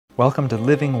Welcome to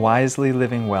Living Wisely,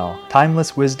 Living Well,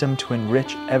 timeless wisdom to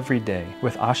enrich every day,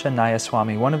 with Asha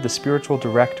Nayaswami, one of the spiritual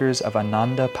directors of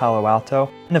Ananda Palo Alto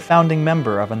and a founding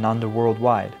member of Ananda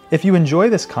Worldwide. If you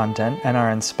enjoy this content and are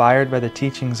inspired by the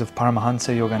teachings of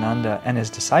Paramahansa Yogananda and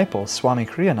his disciple, Swami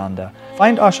Kriyananda,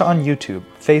 find Asha on YouTube,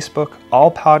 Facebook,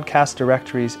 all podcast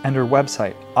directories, and her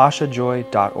website,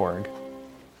 ashajoy.org.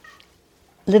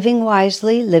 Living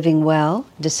Wisely, Living Well,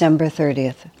 December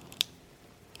 30th.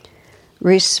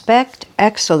 Respect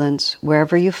excellence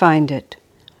wherever you find it.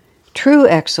 True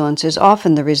excellence is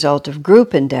often the result of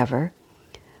group endeavor,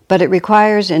 but it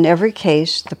requires in every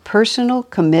case the personal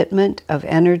commitment of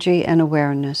energy and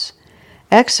awareness.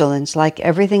 Excellence, like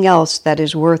everything else that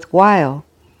is worthwhile,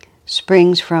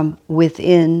 springs from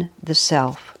within the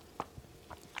self.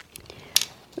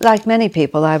 Like many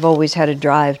people, I've always had a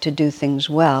drive to do things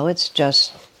well. It's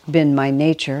just been my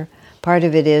nature. Part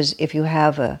of it is if you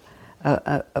have a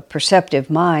perceptive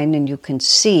mind and you can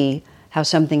see how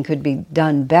something could be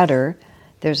done better,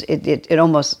 it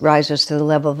almost rises to the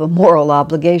level of a moral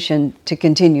obligation to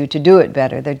continue to do it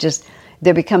better.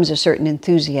 There becomes a certain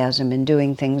enthusiasm in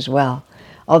doing things well.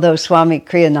 Although Swami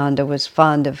Kriyananda was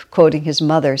fond of quoting his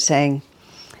mother saying,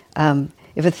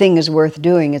 if a thing is worth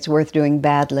doing, it's worth doing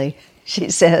badly,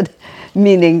 she said,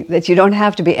 meaning that you don't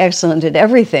have to be excellent at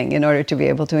everything in order to be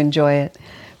able to enjoy it.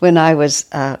 When I was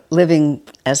living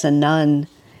as a nun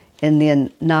in the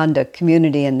Ananda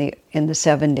community in the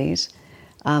 70s,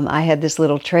 I had this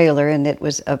little trailer, and it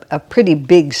was a pretty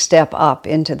big step up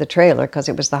into the trailer because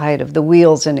it was the height of the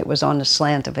wheels and it was on a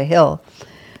slant of a hill.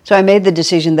 So I made the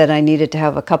decision that I needed to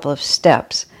have a couple of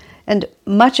steps. And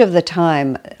much of the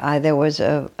time, there was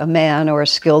a man or a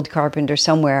skilled carpenter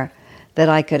somewhere that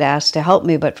I could ask to help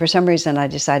me, but for some reason I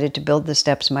decided to build the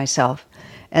steps myself.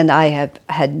 And I have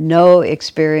had no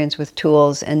experience with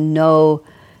tools and no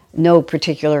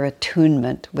particular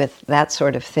attunement with that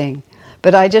sort of thing.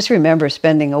 But I just remember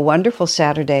spending a wonderful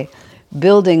Saturday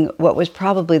building what was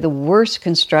probably the worst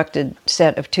constructed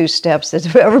set of 2 steps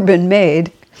that's ever been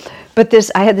made. But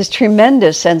I had this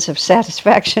tremendous sense of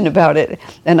satisfaction about it.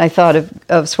 And I thought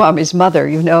of Swami's mother,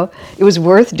 It was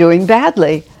worth doing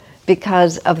badly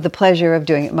because of the pleasure of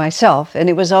doing it myself. And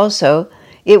it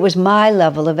was my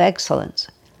level of excellence.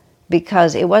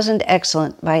 Because it wasn't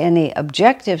excellent by any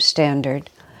objective standard,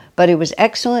 but it was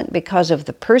excellent because of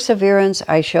the perseverance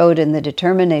I showed and the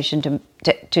determination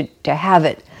to have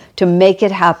it, to make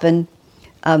it happen,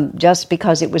 just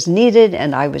because it was needed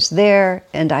and I was there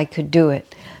and I could do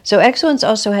it. So excellence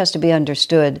also has to be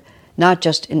understood, not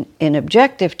just in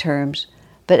objective terms,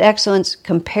 but excellence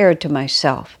compared to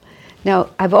myself.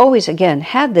 Now, I've always, again,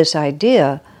 had this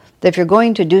idea that if you're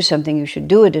going to do something, you should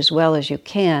do it as well as you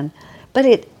can. But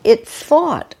it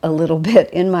fought a little bit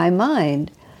in my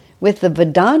mind with the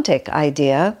Vedantic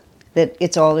idea that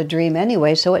it's all a dream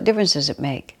anyway, so what difference does it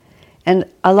make? And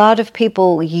a lot of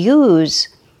people use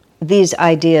these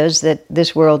ideas that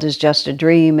this world is just a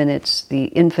dream and it's the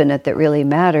infinite that really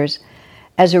matters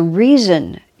as a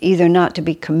reason either not to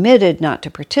be committed, not to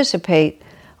participate,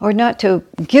 or not to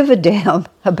give a damn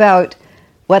about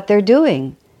what they're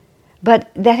doing. But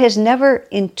that has never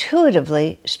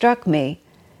intuitively struck me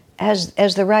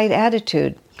as the right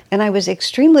attitude. And I was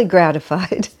extremely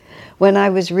gratified when I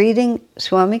was reading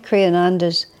Swami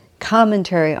Kriyananda's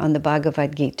commentary on the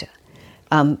Bhagavad Gita.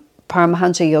 Paramahansa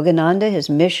Yogananda,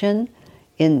 his mission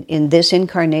in this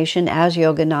incarnation as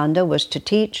Yogananda was to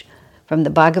teach from the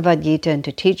Bhagavad Gita and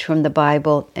to teach from the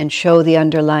Bible and show the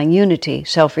underlying unity.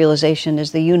 Self-realization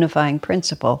is the unifying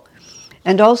principle.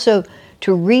 And also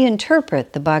to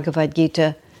reinterpret the Bhagavad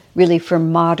Gita really for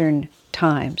modern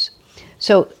times.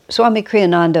 So Swami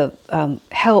Kriyananda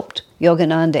helped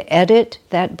Yogananda edit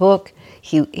that book.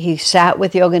 He sat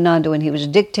with Yogananda when he was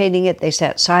dictating it. They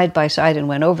sat side by side and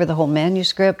went over the whole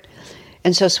manuscript.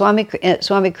 And so Swami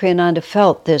Kriyananda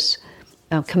felt this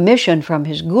commission from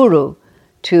his guru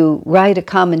to write a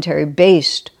commentary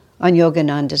based on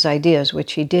Yogananda's ideas,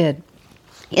 which he did.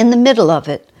 In the middle of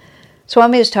it,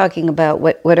 Swami is talking about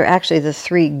what are actually the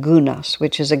 3 gunas,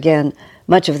 which is, again,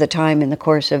 much of the time in the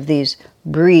course of these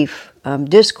brief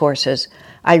discourses,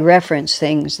 I reference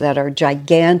things that are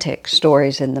gigantic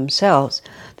stories in themselves.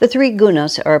 The 3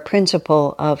 gunas are a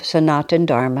principle of Sanatana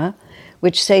Dharma,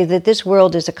 which say that this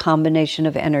world is a combination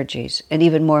of energies. And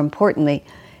even more importantly,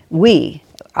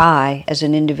 I, as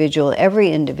an individual,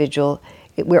 every individual,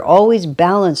 we're always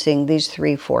balancing these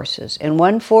 3 forces. And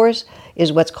one force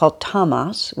is what's called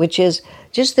tamas, which is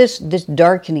just this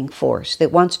darkening force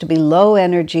that wants to be low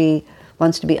energy,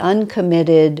 wants to be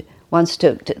uncommitted, wants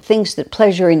to thinks that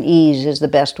pleasure and ease is the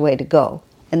best way to go.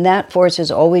 And that force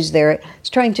is always there. It's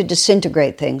trying to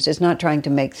disintegrate things. It's not trying to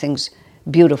make things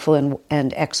beautiful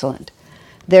and excellent.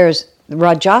 There's the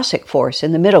Rajasic force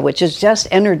in the middle, which is just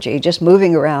energy, just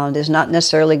moving around, is not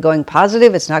necessarily going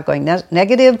positive, it's not going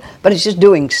negative, but it's just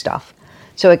doing stuff.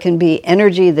 So it can be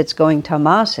energy that's going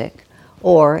tamasic,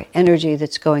 or energy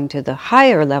that's going to the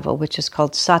higher level, which is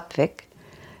called sattvic,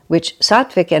 which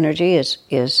sattvic energy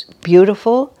is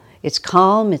beautiful, it's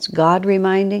calm, it's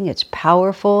God-reminding, it's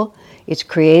powerful, it's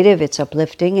creative, it's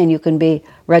uplifting, and you can be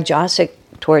rajasic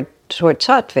toward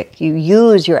sattvic. You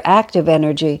use your active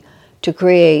energy to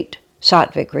create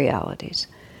sattvic realities.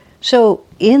 So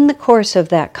in the course of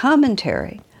that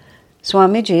commentary,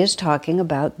 Swamiji is talking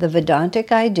about the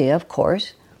Vedantic idea, of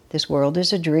course, this world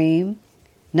is a dream,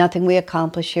 nothing we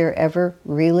accomplish here ever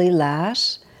really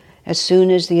lasts. As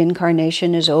soon as the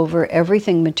incarnation is over,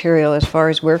 everything material, as far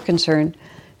as we're concerned,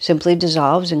 simply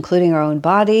dissolves, including our own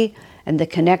body and the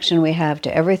connection we have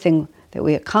to everything that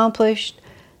we accomplished.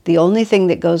 The only thing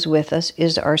that goes with us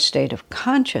is our state of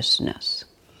consciousness.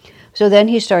 So then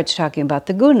he starts talking about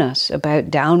the gunas,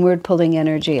 about downward pulling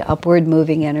energy, upward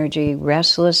moving energy,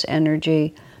 restless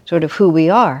energy, sort of who we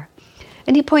are.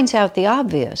 And he points out the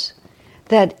obvious,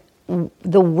 that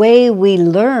the way we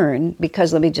learn,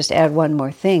 because let me just add one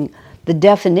more thing, the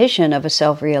definition of a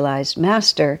self-realized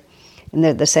master, and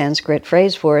the Sanskrit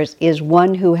phrase for it, is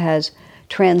one who has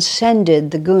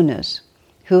transcended the gunas,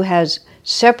 who has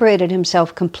separated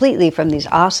himself completely from these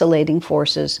oscillating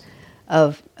forces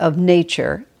of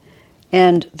nature.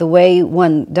 And the way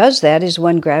one does that is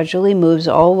one gradually moves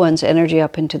all one's energy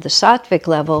up into the sattvic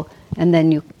level, and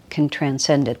then you can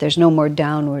transcend it. There's no more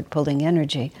downward pulling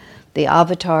energy. The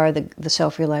avatar, the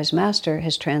self-realized master,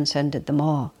 has transcended them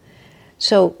all.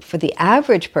 So for the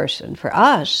average person, for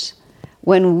us,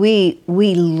 when we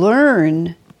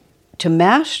learn to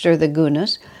master the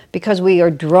gunas, because we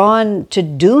are drawn to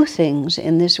do things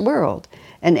in this world,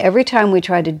 and every time we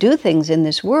try to do things in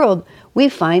this world, we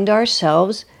find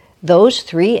ourselves, those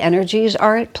three energies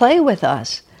are at play with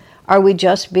us. Are we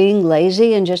just being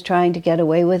lazy and just trying to get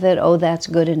away with it? Oh, that's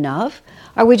good enough.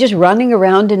 Are we just running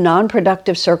around in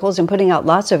non-productive circles and putting out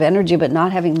lots of energy but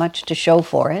not having much to show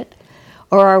for it?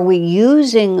 Or are we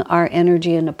using our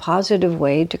energy in a positive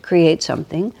way to create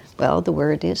something? Well, the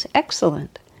word is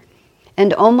excellent.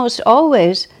 And almost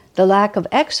always the lack of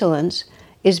excellence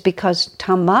is because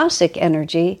tamasic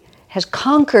energy has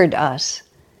conquered us.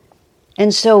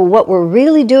 And so what we're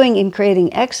really doing in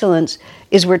creating excellence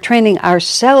is we're training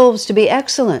ourselves to be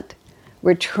excellent.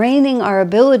 We're training our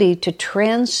ability to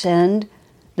transcend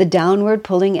the downward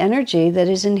pulling energy that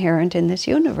is inherent in this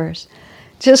universe.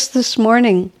 Just this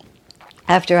morning,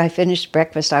 after I finished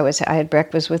breakfast, I had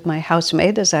breakfast with my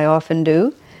housemate, as I often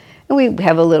do. And we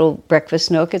have a little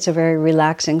breakfast nook. It's a very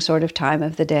relaxing sort of time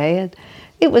of the day. And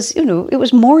it was, it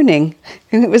was morning.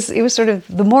 And it was sort of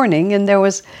the morning, and there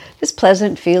was this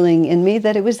pleasant feeling in me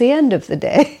that it was the end of the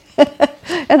day.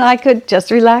 And I could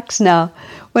just relax now.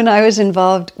 When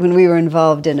we were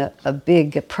involved in a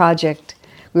big project,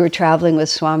 we were traveling with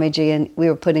Swamiji, and we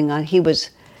were putting on, he was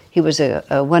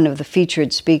one of the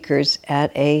featured speakers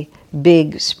at a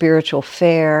big spiritual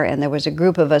fair, and there was a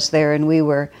group of us there, and we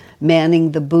were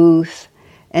manning the booth.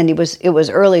 And it was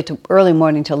early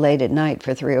morning till late at night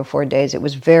for 3 or 4 days. It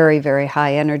was very, very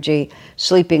high energy,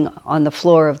 sleeping on the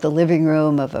floor of the living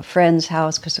room of a friend's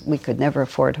house because we could never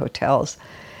afford hotels.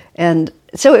 And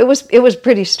so it was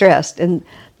pretty stressed. And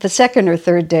the second or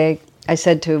third day, I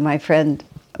said to my friend,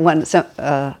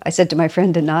 Anandi,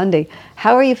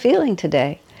 "How are you feeling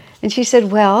today?" And she said,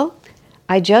 "Well,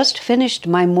 I just finished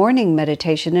my morning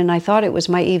meditation, and I thought it was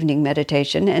my evening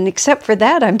meditation. And except for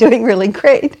that, I'm doing really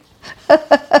great."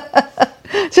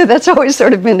 So that's always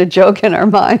sort of been a joke in our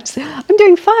minds. I'm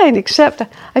doing fine, except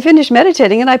I finished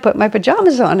meditating and I put my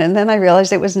pajamas on, and then I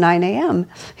realized it was 9 a.m.,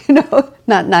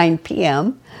 not 9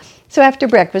 p.m. So after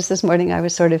breakfast this morning, I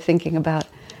was sort of thinking about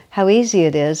how easy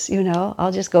it is,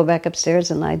 I'll just go back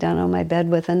upstairs and lie down on my bed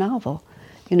with a novel.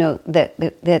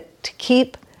 That to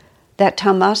keep that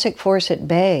tamasic force at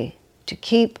bay, to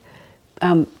keep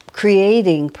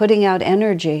creating, putting out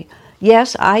energy.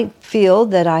 Yes, I feel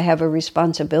that I have a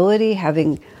responsibility,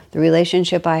 having the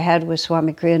relationship I had with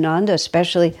Swami Kriyananda,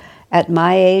 especially at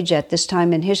my age, at this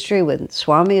time in history, when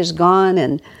Swami is gone,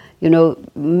 and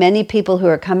many people who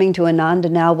are coming to Ananda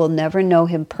now will never know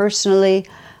him personally.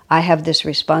 I have this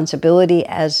responsibility,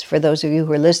 as for those of you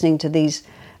who are listening to these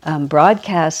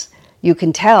broadcasts, you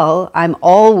can tell I'm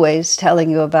always telling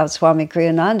you about Swami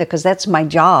Kriyananda, because that's my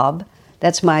job,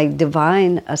 that's my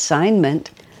divine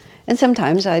assignment, and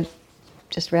sometimes I'd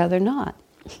just rather not,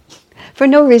 for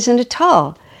no reason at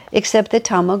all, except that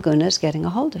tamoguna is getting a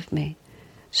hold of me.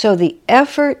 So the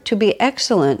effort to be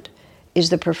excellent is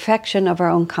the perfection of our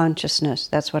own consciousness.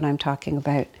 That's what I'm talking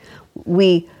about.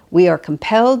 We are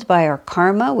compelled by our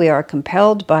karma. We are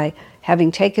compelled by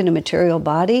having taken a material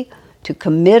body to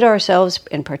commit ourselves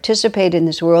and participate in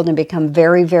this world and become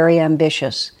very, very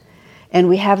ambitious. And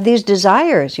we have these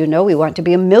desires, we want to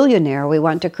be a millionaire, we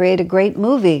want to create a great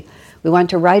movie, we want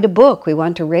to write a book, we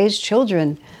want to raise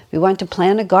children, we want to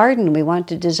plant a garden, we want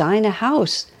to design a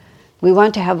house, we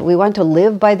want to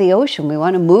live by the ocean, we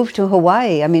want to move to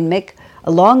Hawaii. Make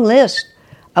a long list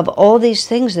of all these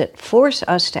things that force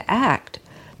us to act.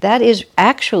 That is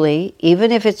actually,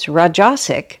 even if it's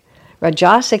rajasic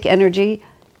energy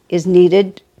is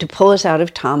needed to pull us out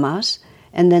of tamas,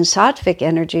 and then sattvic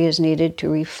energy is needed to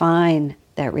refine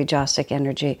that rajasic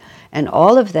energy. And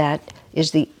all of that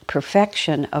is the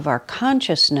perfection of our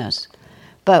consciousness.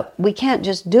 But we can't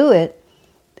just do it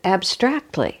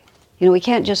abstractly. We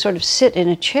can't just sort of sit in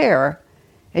a chair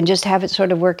and just have it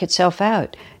sort of work itself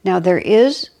out. Now, there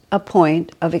is a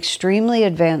point of extremely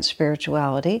advanced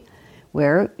spirituality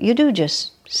where you do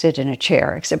just sit in a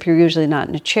chair, except you're usually not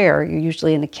in a chair. You're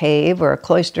usually in a cave or a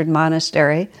cloistered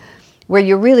monastery where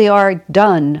you really are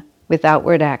done with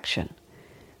outward action,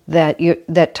 that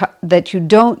you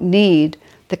don't need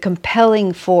the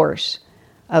compelling force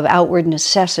of outward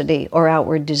necessity or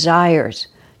outward desires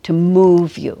to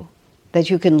move you, that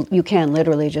you can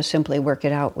literally just simply work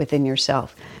it out within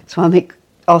yourself. Swami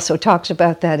also talks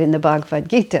about that in the Bhagavad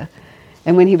Gita.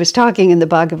 And when he was talking in the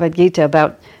Bhagavad Gita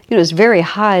about this very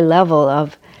high level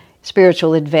of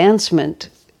spiritual advancement,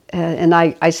 and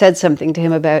I said something to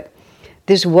him about,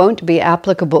 this won't be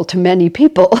applicable to many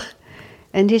people.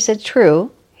 And he said,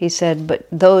 true. He said, but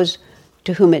those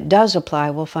to whom it does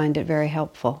apply will find it very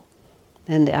helpful.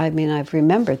 And I've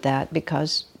remembered that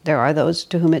because there are those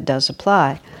to whom it does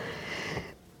apply.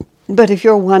 But if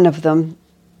you're one of them,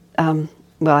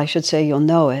 I should say you'll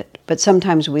know it. But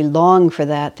sometimes we long for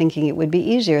that, thinking it would be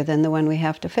easier than the one we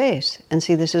have to face. And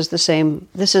see, this is the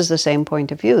same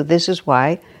point of view. This is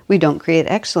why we don't create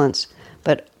excellence.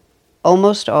 But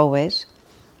almost always,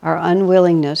 our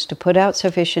unwillingness to put out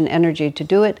sufficient energy to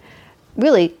do it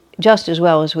really just as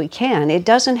well as we can. It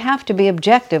doesn't have to be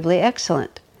objectively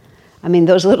excellent.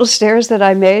 Those little stairs that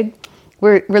I made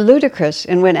were ludicrous,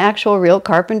 and when actual real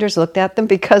carpenters looked at them,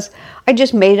 because I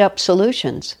just made up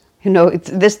solutions.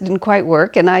 This didn't quite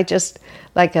work, and I just,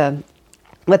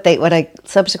 what I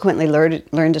subsequently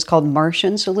learned is called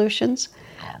Martian solutions.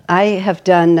 I have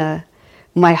done,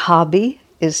 my hobby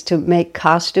is to make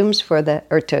costumes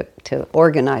to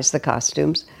organize the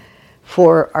costumes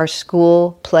for our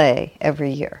school play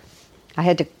every year. I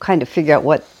had to kind of figure out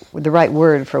what the right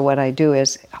word for what I do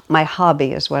is. My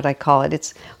hobby is what I call it.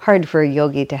 It's hard for a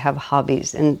yogi to have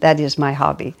hobbies, and that is my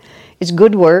hobby. It's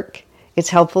good work, it's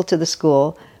helpful to the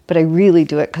school, but I really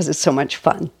do it because it's so much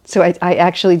fun. So I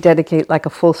actually dedicate like a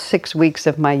full 6 weeks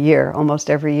of my year, almost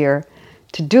every year,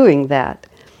 to doing that.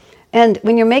 And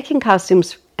when you're making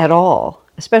costumes at all,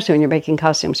 especially when you're making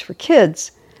costumes for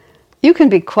kids, you can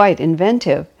be quite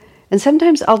inventive. And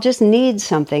sometimes I'll just need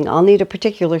something. I'll need a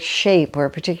particular shape or a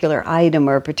particular item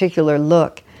or a particular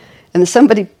look. And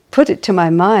somebody put it to my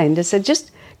mind and said,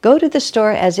 just go to the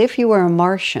store as if you were a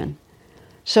Martian,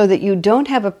 so that you don't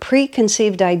have a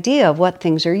preconceived idea of what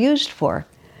things are used for.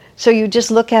 So you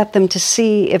just look at them to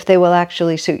see if they will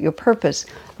actually suit your purpose.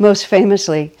 Most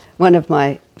famously, one of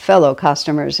my fellow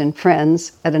costumers and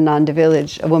friends at Ananda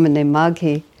Village, a woman named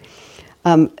Maghi,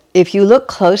 if you look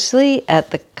closely at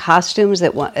the costume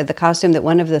that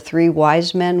one of the three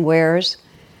wise men wears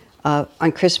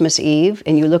on Christmas Eve,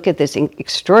 and you look at this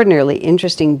extraordinarily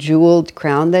interesting jeweled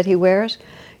crown that he wears,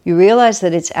 you realize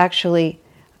that it's actually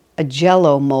a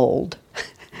Jell-O mold.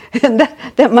 And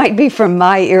that might be from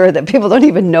my era that people don't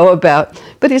even know about.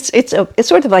 But it's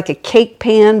sort of like a cake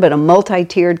pan, but a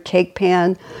multi-tiered cake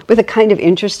pan with a kind of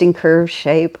interesting curved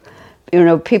shape.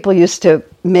 People used to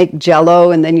make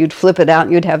Jell-O, and then you'd flip it out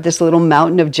and you'd have this little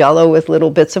mountain of Jell-O with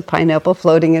little bits of pineapple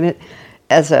floating in it.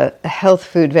 As a health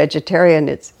food vegetarian,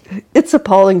 it's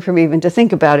appalling for me even to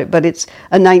think about it, but it's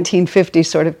a 1950s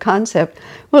sort of concept.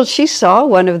 Well, she saw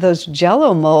one of those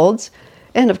Jell-O molds,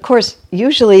 and of course,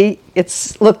 usually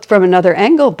it's looked from another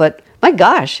angle, but my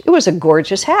gosh, it was a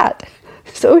gorgeous hat.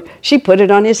 So she put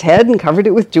it on his head and covered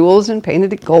it with jewels and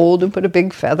painted it gold and put a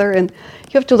big feather, and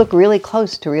you have to look really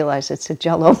close to realize it's a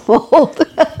Jell-O mold.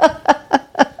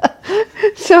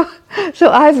 So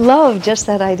I've loved just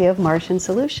that idea of Martian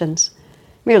solutions.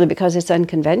 Merely because it's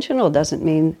unconventional doesn't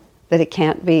mean that it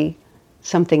can't be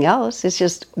something else. It's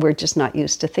just, we're just not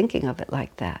used to thinking of it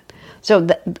like that. So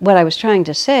what I was trying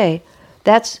to say,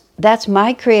 that's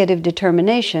my creative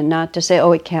determination, not to say,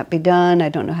 oh, it can't be done, I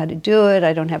don't know how to do it,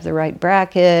 I don't have the right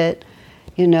bracket.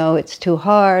 it's too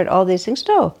hard, all these things.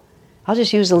 No, I'll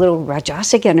just use a little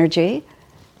Rajasic energy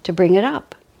to bring it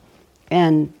up.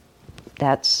 And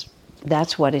that's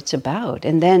what it's about.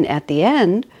 And then at the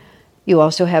end, you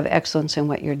also have excellence in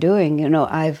what you're doing.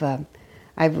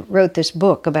 I've wrote this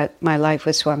book about my life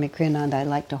with Swami Kriyananda. I'd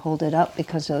like to hold it up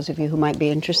because those of you who might be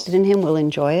interested in him will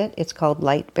enjoy it. It's called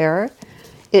Light Bearer.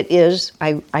 It is,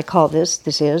 I call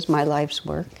this is my life's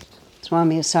work.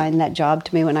 Swami assigned that job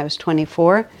to me when I was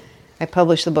 24. I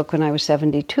published the book when I was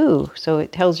 72, so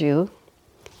it tells you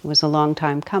it was a long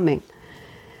time coming.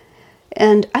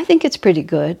 And I think it's pretty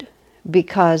good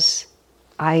because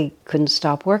I couldn't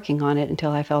stop working on it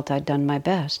until I felt I'd done my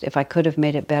best. If I could have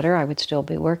made it better, I would still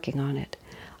be working on it.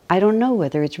 I don't know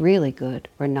whether it's really good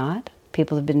or not.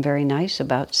 People have been very nice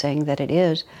about saying that it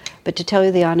is, but to tell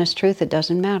you the honest truth, it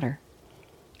doesn't matter.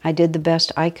 I did the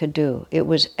best I could do. It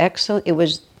was excellent. It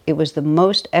was the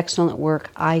most excellent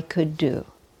work I could do.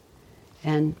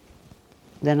 And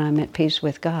then I'm at peace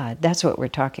with God. That's what we're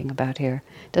talking about here.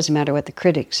 It doesn't matter what the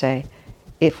critics say.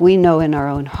 If we know in our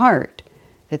own heart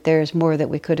that there's more that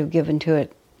we could have given to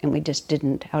it and we just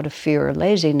didn't out of fear or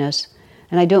laziness,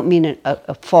 and I don't mean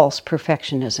a false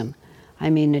perfectionism. I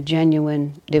mean a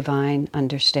genuine divine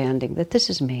understanding that this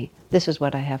is me. This is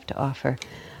what I have to offer.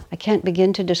 I can't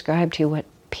begin to describe to you what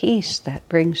peace that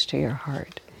brings to your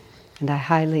heart. And I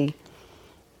highly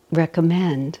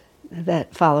recommend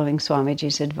that following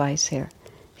Swamiji's advice here.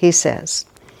 He says,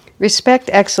 respect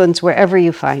excellence wherever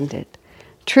you find it.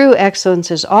 True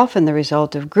excellence is often the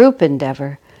result of group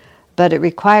endeavor, but it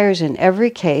requires in every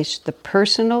case the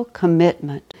personal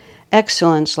commitment.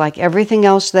 Excellence, like everything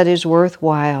else that is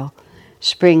worthwhile,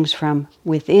 springs from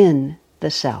within the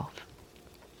self.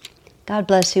 God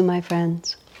bless you, my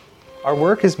friends. Our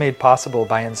work is made possible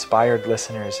by inspired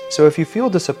listeners, so if you feel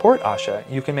to support Asha,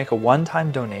 you can make a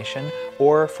one-time donation,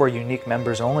 or for unique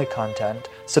members-only content,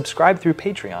 subscribe through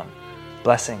Patreon.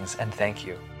 Blessings and thank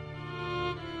you.